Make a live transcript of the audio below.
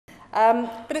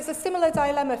But it's a similar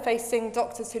dilemma facing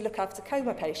doctors who look after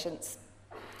coma patients.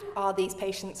 Are these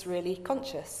patients really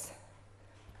conscious?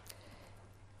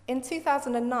 In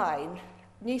 2009,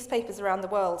 newspapers around the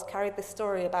world carried this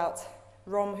story about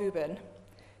Rom Houben,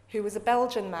 who was a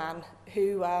Belgian man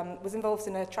who was involved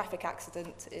in a traffic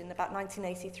accident in about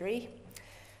 1983,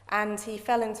 and he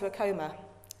fell into a coma.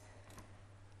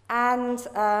 And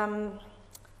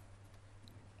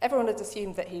everyone had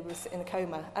assumed that he was in a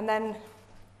coma. And then,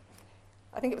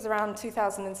 I think it was around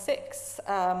 2006,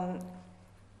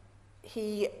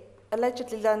 he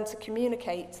allegedly learned to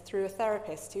communicate through a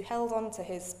therapist who held on to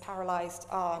his paralysed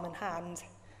arm and hand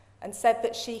and said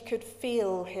that she could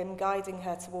feel him guiding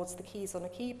her towards the keys on a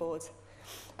keyboard.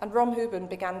 And Rom Houben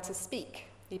began to speak.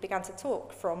 He began to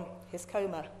talk from his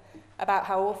coma about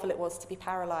how awful it was to be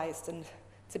paralysed and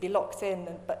to be locked in,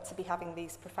 but to be having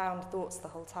these profound thoughts the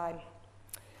whole time.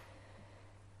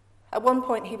 At one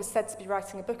point, he was said to be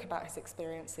writing a book about his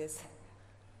experiences.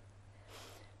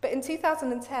 But in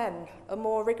 2010, a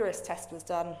more rigorous test was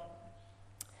done,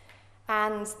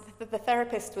 and the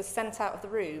therapist was sent out of the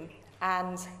room,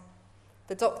 and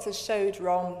the doctors showed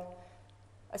Rom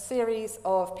a series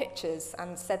of pictures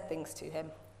and said things to him.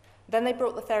 Then they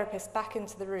brought the therapist back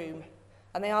into the room,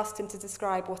 and they asked him to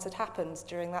describe what had happened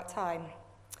during that time.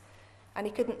 And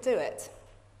he couldn't do it.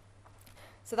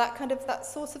 So that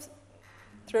sort of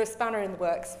threw a spanner in the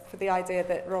works for the idea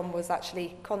that Rom was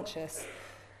actually conscious.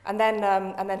 And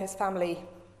then his family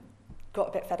got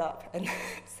a bit fed up and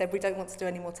said, we don't want to do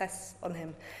any more tests on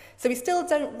him. So we still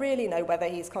don't really know whether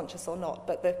he's conscious or not,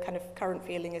 but the kind of current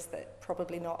feeling is that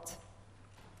probably not.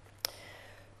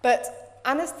 But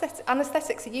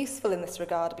anaesthetics are useful in this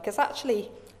regard, because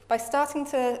actually, by starting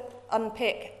to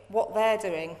unpick what they're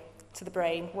doing to the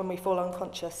brain when we fall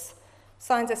unconscious,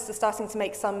 scientists are starting to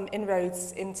make some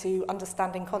inroads into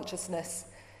understanding consciousness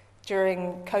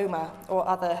during coma or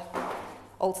other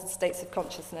altered states of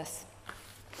consciousness.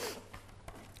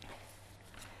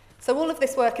 So all of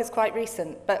this work is quite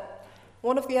recent, but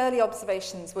one of the early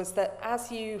observations was that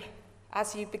as you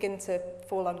begin to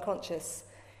fall unconscious,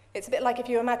 it's a bit like if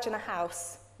you imagine a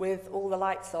house with all the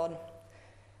lights on.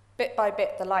 Bit by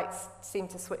bit, the lights seem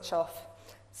to switch off.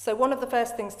 So one of the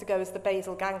first things to go is the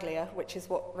basal ganglia, which is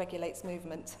what regulates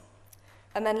movement.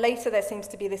 And then later there seems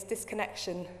to be this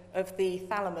disconnection of the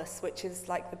thalamus, which is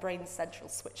like the brain's central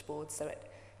switchboard, so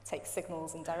it takes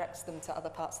signals and directs them to other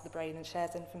parts of the brain and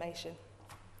shares information.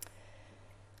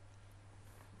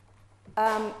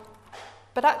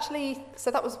 But actually,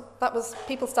 so that was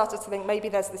people started to think maybe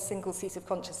there's this single seat of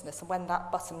consciousness, and when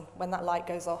that light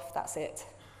goes off, that's it.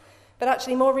 But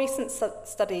actually, more recent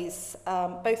studies,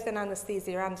 both in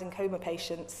anaesthesia and in coma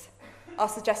patients, are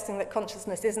suggesting that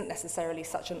consciousness isn't necessarily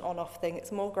such an on-off thing,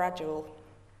 it's more gradual.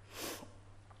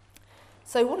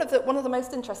 So one of the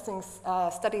most interesting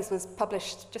studies was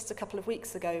published just a couple of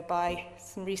weeks ago by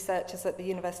some researchers at the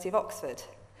University of Oxford.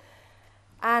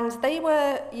 And they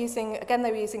were using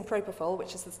propofol,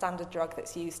 which is the standard drug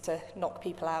that's used to knock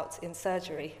people out in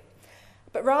surgery.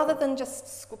 But rather than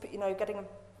just getting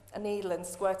a needle and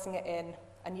squirting it in,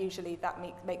 and usually that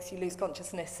makes you lose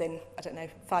consciousness in,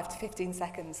 5 to 15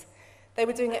 seconds, they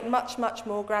were doing it much, much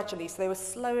more gradually. So they were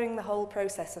slowing the whole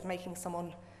process of making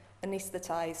someone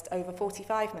anaesthetized over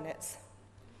 45 minutes.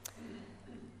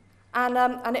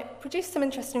 And it produced some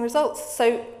interesting results.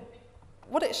 So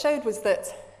what it showed was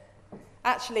that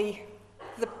actually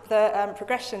the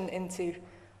progression into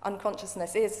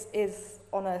unconsciousness is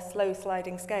on a slow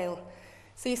sliding scale.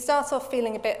 So you start off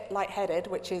feeling a bit lightheaded,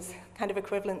 which is kind of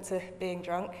equivalent to being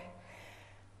drunk.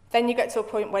 Then you get to a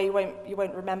point where you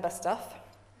won't remember stuff.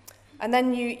 And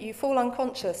then you fall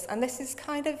unconscious, and this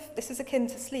is akin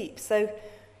to sleep. So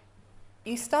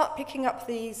you start picking up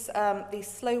these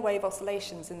slow wave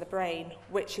oscillations in the brain,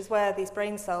 which is where these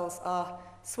brain cells are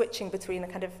switching between a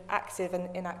kind of active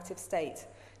and inactive state.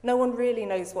 No one really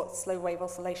knows what slow wave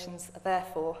oscillations are there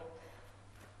for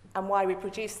and why we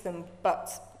produce them,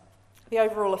 but the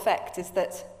overall effect is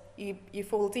that you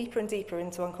fall deeper and deeper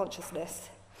into unconsciousness.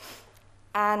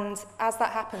 And as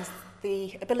that happens,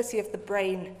 the ability of the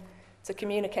brain to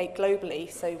communicate globally,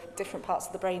 so different parts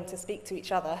of the brain to speak to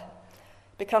each other,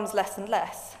 becomes less and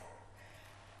less.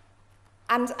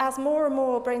 And as more and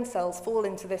more brain cells fall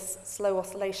into this slow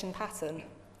oscillation pattern,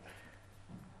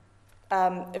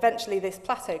 eventually this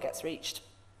plateau gets reached.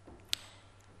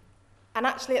 And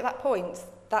actually at that point,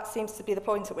 that seems to be the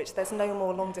point at which there's no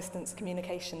more long-distance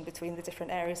communication between the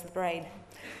different areas of the brain.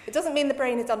 It doesn't mean the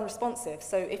brain is unresponsive.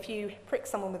 So if you prick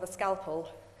someone with a scalpel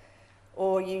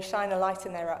or you shine a light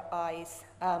in their eyes,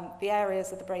 the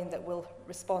areas of the brain that will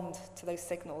respond to those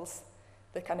signals,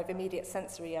 the kind of immediate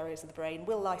sensory areas of the brain,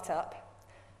 will light up.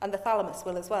 and the thalamus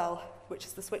will as well, which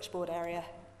is the switchboard area.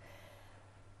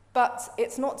 But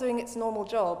it's not doing its normal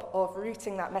job of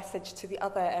routing that message to the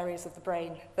other areas of the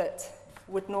brain that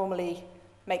would normally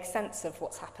make sense of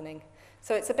what's happening.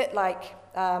 So it's a bit like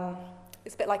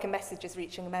a message is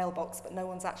reaching a mailbox, but no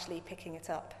one's actually picking it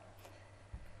up.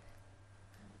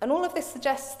 And all of this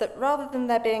suggests that rather than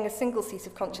there being a single seat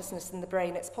of consciousness in the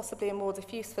brain, it's possibly a more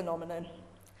diffuse phenomenon.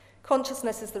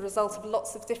 Consciousness is the result of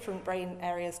lots of different brain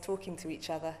areas talking to each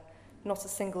other, not a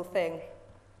single thing.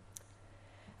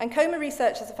 And coma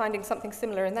researchers are finding something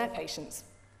similar in their patients.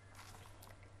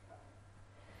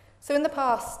 So in the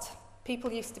past,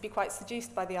 people used to be quite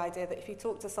seduced by the idea that if you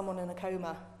talk to someone in a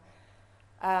coma,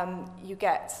 you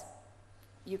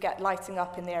get lighting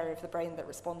up in the area of the brain that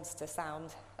responds to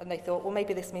sound. And they thought, well,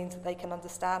 maybe this means that they can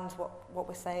understand what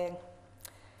we're saying.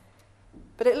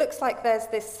 But it looks like there's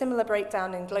this similar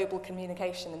breakdown in global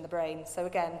communication in the brain. So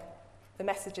again, the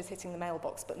message is hitting the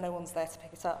mailbox, but no one's there to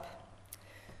pick it up.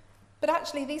 But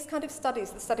actually, these kind of studies,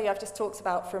 the study I've just talked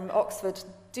about from Oxford,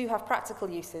 do have practical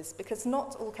uses because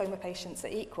not all coma patients are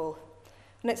equal.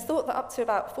 And it's thought that up to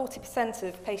about 40%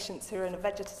 of patients who are in a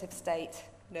vegetative state,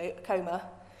 a coma,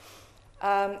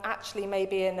 actually may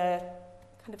be in a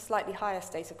kind of slightly higher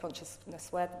state of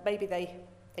consciousness where maybe they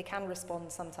can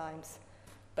respond sometimes,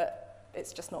 but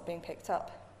it's just not being picked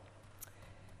up.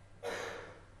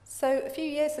 So a few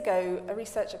years ago, a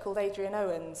researcher called Adrian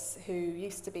Owens, who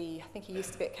used to be, I think he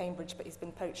used to be at Cambridge, but he's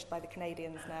been poached by the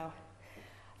Canadians now.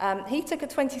 He took a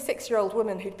 26-year-old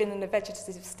woman who'd been in a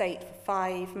vegetative state for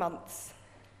 5 months,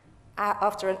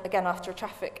 after a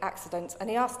traffic accident, and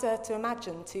he asked her to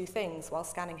imagine 2 things while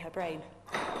scanning her brain.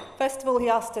 First of all, he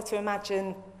asked her to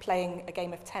imagine playing a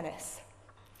game of tennis.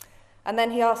 And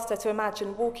then he asked her to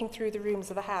imagine walking through the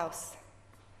rooms of a house.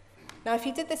 Now, if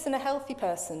you did this in a healthy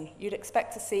person, you'd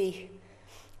expect to see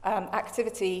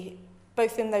activity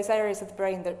both in those areas of the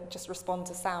brain that just respond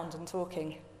to sound and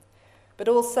talking, but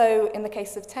also in the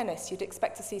case of tennis, you'd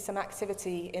expect to see some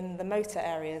activity in the motor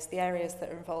areas, the areas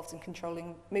that are involved in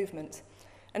controlling movement.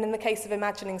 And in the case of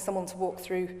imagining someone to walk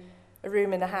through a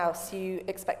room in a house, you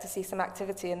expect to see some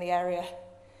activity in the area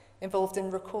involved in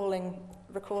recalling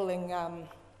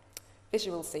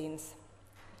visual scenes.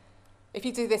 If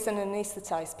you do this in an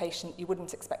anaesthetized patient, you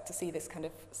wouldn't expect to see this kind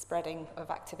of spreading of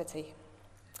activity.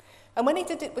 And when he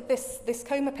did it with this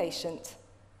coma patient,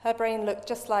 her brain looked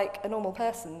just like a normal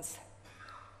person's,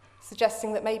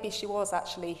 suggesting that maybe she was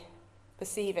actually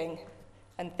perceiving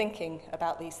and thinking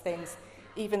about these things,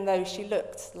 even though she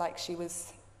looked like she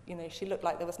looked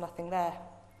like there was nothing there.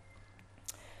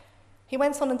 He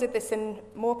went on and did this in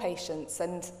more patients,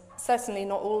 and certainly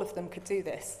not all of them could do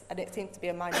this, and it seemed to be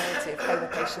a minority of coma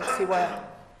patients who were.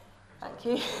 Thank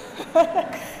you.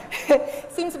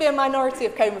 It seemed to be a minority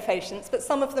of coma patients, but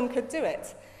some of them could do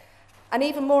it. And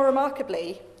even more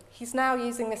remarkably, he's now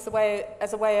using this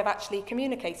as a way of actually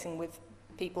communicating with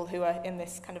people who are in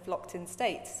this kind of locked-in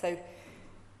state. So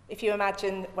if you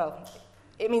imagine, well,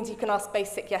 it means you can ask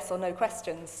basic yes or no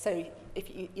questions. So if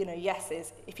yes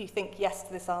is, if you think yes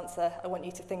to this answer, I want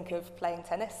you to think of playing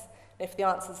tennis. And if the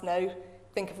answer's no,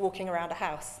 think of walking around a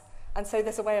house. And so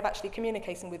there's a way of actually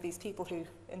communicating with these people who,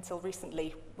 until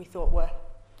recently, we thought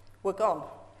were gone.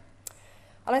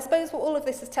 And I suppose what all of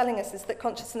this is telling us is that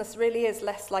consciousness really is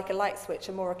less like a light switch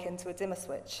and more akin to a dimmer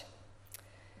switch.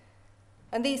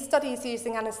 And these studies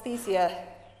using anaesthesia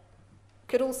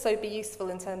could also be useful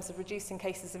in terms of reducing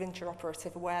cases of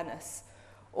intraoperative awareness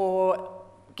or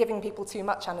giving people too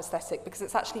much anaesthetic, because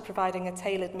it's actually providing a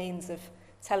tailored means of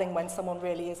telling when someone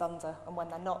really is under and when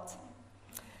they're not.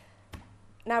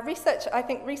 Now, I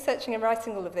think researching and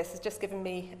writing all of this has just given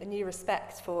me a new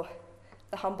respect for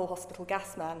the humble hospital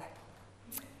gas man,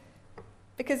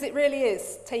 because it really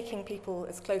is taking people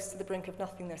as close to the brink of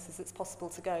nothingness as it's possible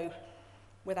to go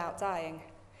without dying.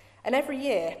 And every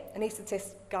year,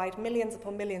 anaesthetists guide millions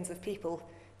upon millions of people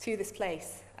to this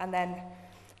place, and then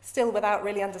still without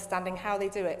really understanding how they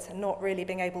do it and not really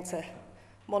being able to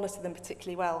monitor them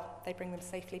particularly well, they bring them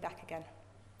safely back again.